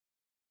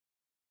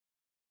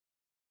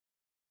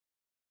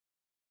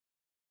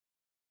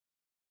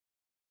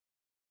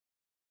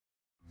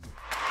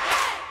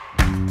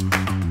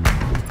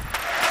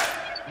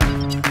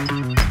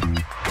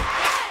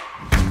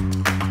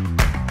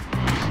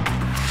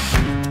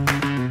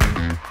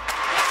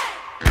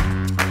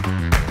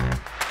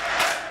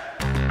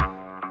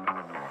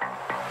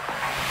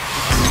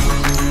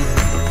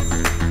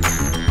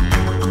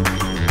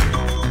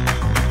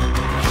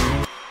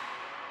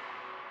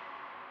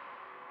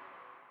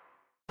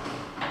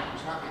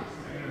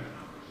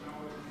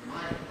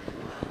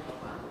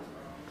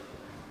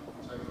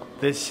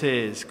This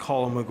is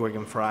Colm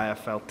McGuigan for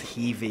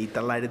IFLTV,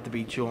 delighted to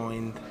be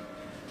joined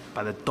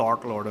by the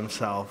Dark Lord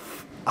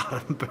himself,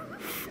 Adam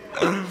Booth.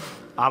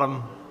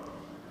 Adam,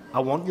 I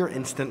want your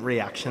instant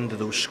reaction to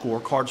those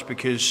scorecards,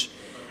 because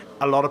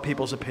a lot of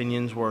people's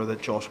opinions were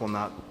that Josh won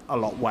that a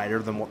lot wider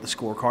than what the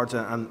scorecards,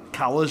 and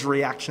Callaghan's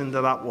reaction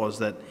to that was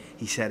that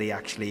he said he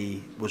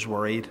actually was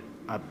worried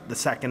at the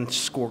second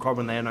scorecard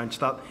when they announced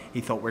that. He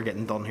thought we're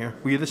getting done here.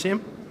 Were you the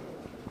same?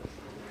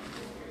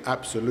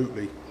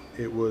 Absolutely.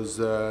 It was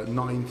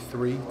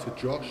 9-3 to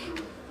Josh.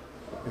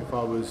 If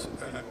I was,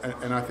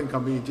 and I think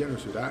I'm being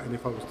generous with that, and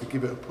if I was to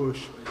give it a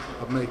push,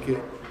 I'd make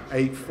it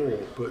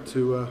 8-4. But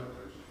to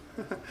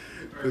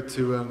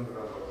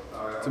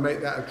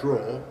make that a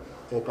draw,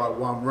 or by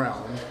one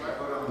round,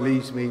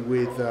 leaves me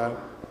with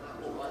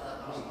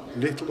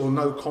little or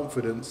no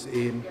confidence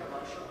in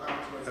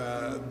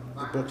the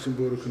Boxing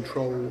Board of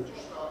Control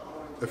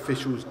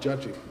officials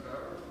judging.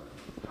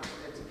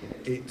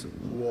 It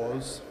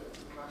was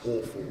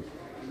awful.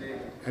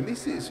 And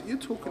this is, you're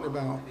talking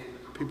about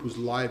people's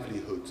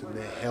livelihoods and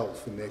their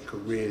health and their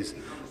careers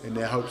and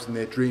their hopes and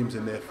their dreams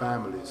and their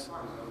families.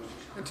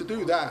 And to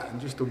do that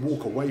and just to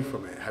walk away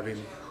from it,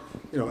 having,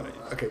 you know,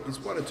 okay, it's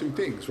one or two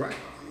things, right?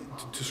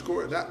 To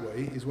score it that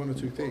way is one or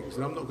two things.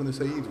 And I'm not going to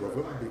say either of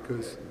them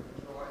because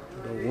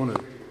I don't want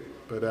to.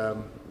 But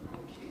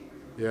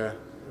yeah,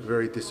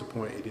 very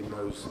disappointed in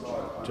those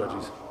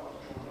judges.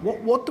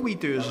 What do we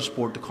do as a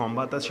sport to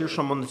combat this? You're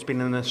someone that's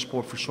been in this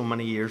sport for so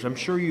many years. I'm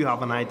sure you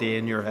have an idea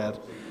in your head.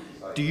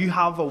 Do you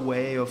have a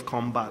way of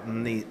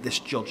combating this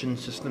judging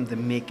system to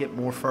make it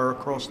more fair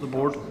across the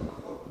board?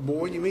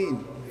 What do you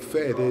mean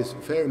fair? There's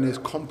fair and there's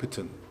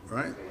competent,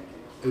 right?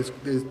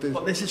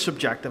 But this is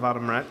subjective,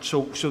 Adam, right?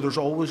 So there's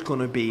always going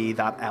to be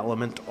that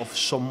element of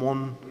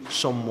someone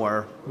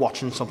somewhere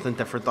watching something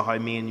different to how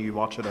me and you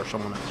watch it, or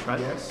someone else, right?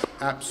 Yes,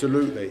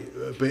 absolutely.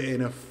 But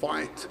in a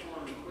fight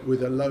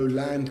with a low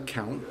land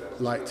count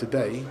like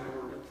today,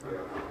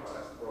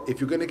 if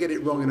you're going to get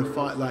it wrong in a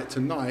fight like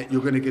tonight,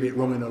 you're going to get it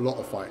wrong in a lot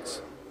of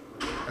fights,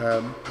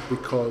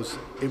 because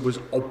it was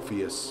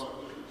obvious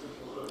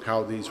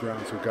how these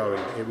rounds were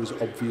going. It was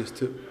obvious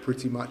to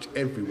pretty much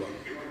everyone,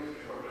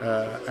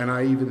 and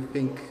I even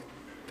think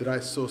that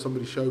I saw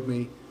somebody showed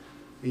me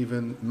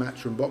even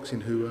Matchroom Boxing,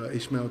 who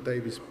ISHMAEL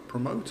Davis'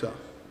 promoter,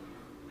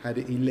 had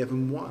it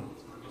 11-1.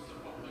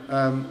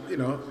 You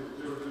know,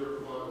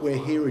 we're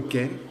here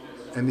again.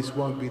 And this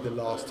won't be the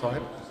last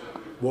time.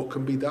 What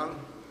can be done?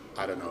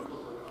 I don't know.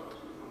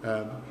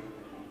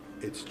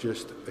 It's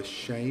just a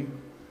shame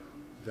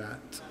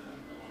that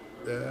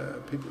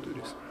people do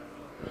this.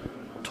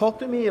 Talk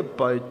to me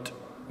about,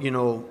 you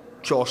know,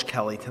 Josh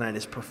Kelly tonight,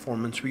 his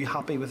performance. Were you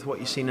happy with what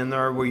you've seen in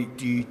there?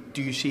 Do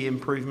you see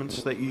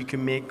improvements that you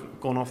can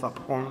make going off that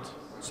performance?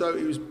 So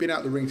he's been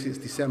out the ring since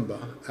December,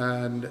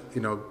 and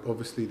you know,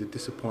 obviously the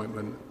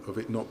disappointment of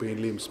it not being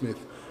Liam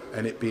Smith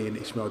and it being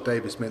ISHMAEL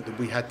Davis meant that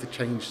we had to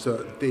change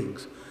certain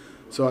things.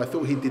 So I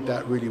thought he did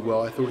that really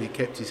well. I thought he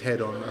kept his head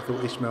on. I thought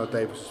ISHMAEL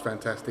Davis was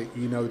fantastic.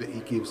 You know that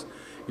he gives,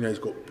 you know, he's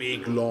got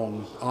big,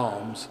 long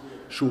arms,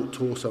 short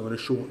torso and a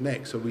short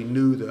neck. So we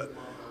knew that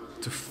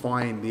to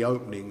find the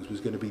openings was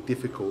going to be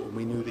difficult, and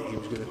we knew that he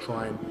was going to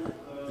try and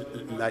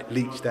like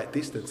leach that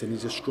distance. And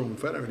he's a strong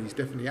fella, and he's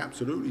definitely,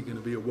 absolutely going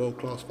to be a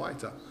world-class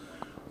fighter.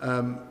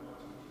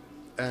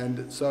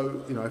 And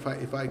so, you know,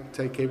 if I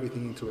take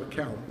everything into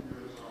account,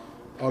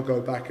 I'll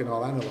go back and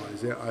I'll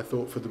analyse it. I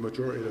thought for the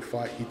majority of the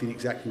fight he did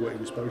exactly what he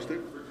was supposed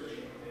to.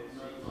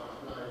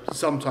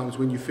 Sometimes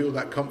when you feel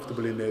that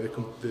comfortable in there,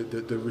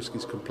 the risk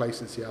is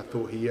complacency. I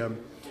thought he, I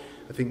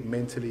think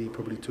mentally he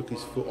probably took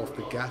his foot off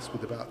the gas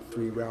with about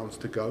 3 rounds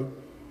to go.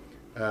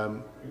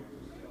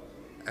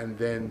 And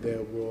then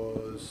there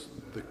was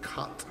the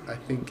cut, I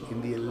think,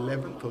 in the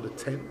 11th or the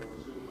 10th.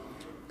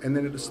 And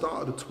then at the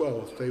start of the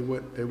 12th,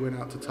 they went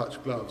out to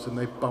touch gloves and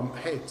they bumped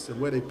heads. And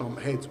where they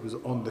bumped heads was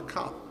on the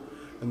cut.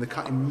 And the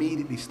cut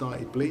immediately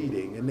started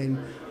bleeding. And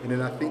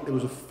then I think there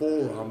was a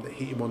forearm that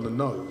hit him on the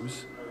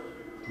nose,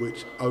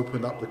 which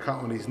opened up the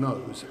cut on his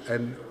nose.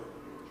 And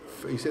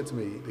he said to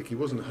me, like, he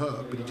wasn't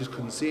hurt, but he just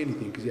couldn't see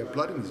anything because he had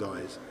blood in his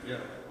eyes. Yeah.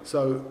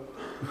 So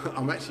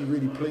I'm actually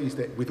really pleased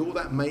that with all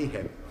that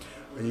mayhem,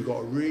 and you've got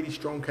a really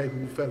strong,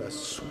 capable fella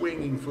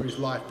swinging for his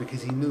life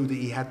because he knew that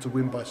he had to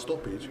win by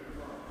stoppage,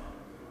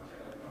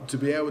 to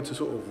be able to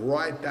sort of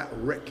ride that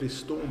reckless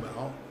storm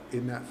out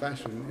in that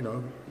fashion, you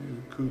know,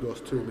 kudos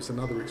to him. It's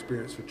another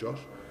experience for Josh.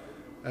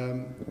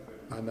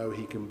 I know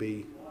he can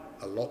be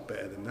a lot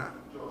better than that.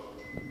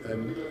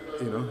 And,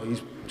 you know,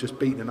 he's just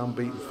beaten an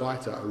unbeaten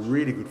fighter, a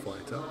really good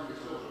fighter.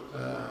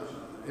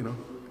 You know,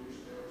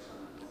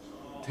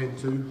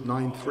 10-2,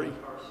 9-3.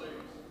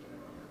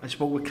 I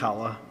spoke with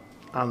Calla,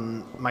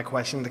 and my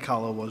question to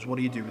Calla was, what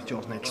do you do with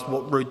Josh next?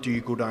 What route do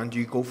you go down? Do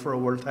you go for a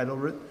world title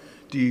route?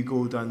 Do you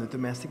go down the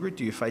domestic route?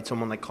 Do you fight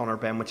someone like Conor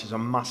Benn, which is a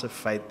massive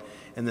fight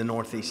in the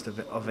northeast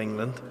of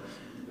England?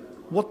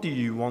 What do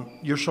you want?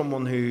 You're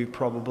someone who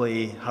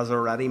probably has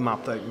already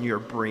mapped out in your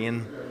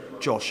brain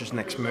Josh's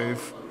next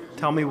move.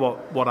 Tell me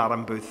what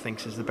Adam Booth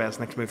thinks is the best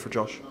next move for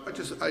Josh. I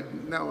just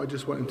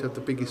want him to have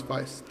the biggest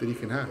fights that he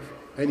can have.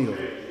 Any of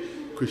them.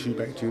 Chris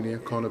Eubank Jr.,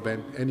 Conor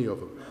Benn, any of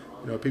them.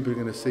 You know, people are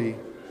going to see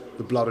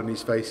the blood on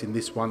his face in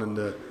this one and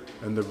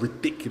the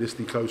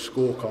ridiculously close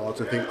scorecards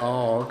and think,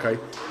 oh, okay,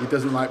 he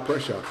doesn't like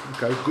pressure.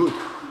 Okay, good.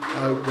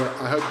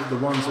 I hope that the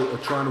ones that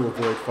are trying to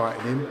avoid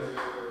fighting him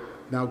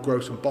now grow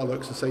some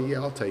bollocks and say, yeah,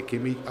 I'll take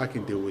him, I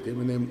can deal with him,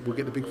 and then we'll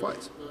get the big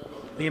fights.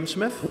 Liam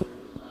Smith?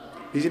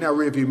 He's in our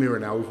rearview mirror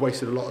now. We've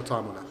wasted a lot of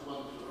time on that.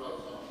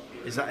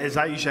 Is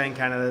that you saying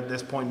kind of at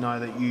this point now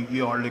that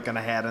you are looking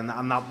ahead and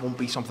that won't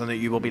be something that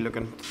you will be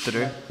looking to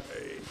do?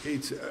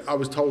 I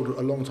was told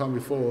a long time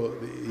before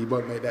that he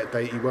won't make that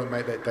date,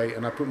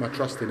 and I put my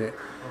trust in it.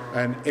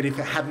 And if it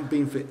hadn't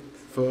been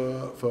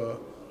for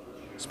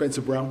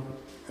Spencer Brown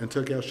and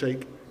Turki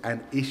Al-Sheikh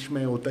and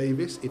ISHMAEL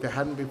Davis, if it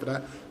hadn't been for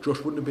that, Josh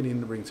wouldn't have been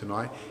in the ring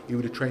tonight. He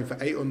would have trained for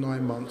 8 or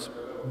 9 months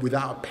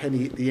without a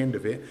penny at the end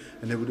of it,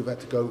 and they would have had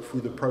to go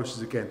through the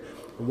process again.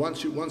 And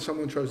once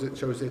someone shows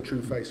their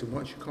true face, and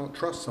once you can't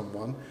trust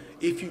someone,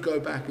 if you go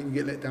back and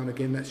you get let down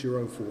again, that's your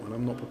own fault, and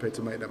I'm not prepared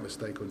to make that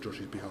mistake on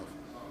Josh's behalf.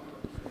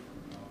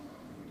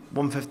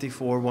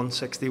 154,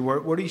 160,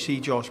 where do you see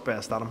Josh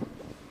best, Adam?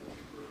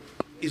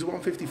 He's a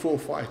 154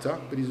 fighter,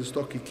 but he's a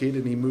stocky kid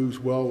and he moves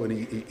well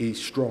and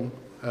he's strong.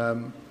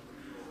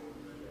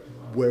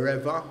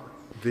 Wherever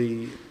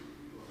the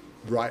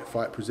right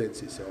fight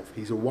presents itself,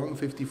 he's a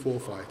 154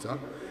 fighter,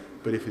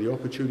 but if the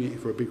opportunity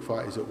for a big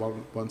fight is at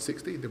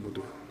 160, then we'll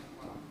do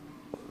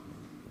it.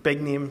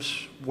 Big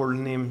names, world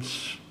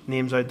names,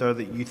 names out there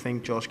that you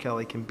think Josh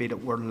Kelly can beat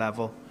at world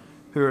level,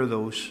 who are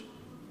those?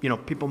 You know,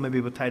 people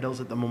maybe with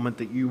titles at the moment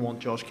that you want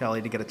Josh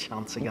Kelly to get a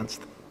chance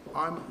against.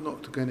 I'm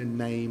not going to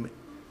name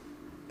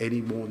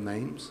any more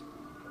names,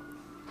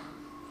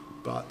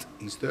 but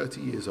he's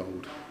 30 years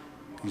old.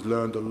 He's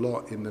learned a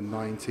lot in the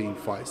 19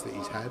 fights that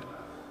he's had,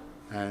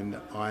 and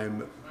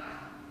I'm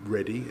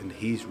ready, and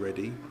he's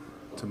ready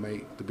to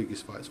make the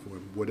biggest fights for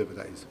him, whatever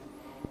that is.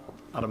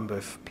 Adam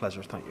Booth,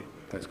 pleasure, thank you.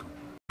 Thanks, Colm.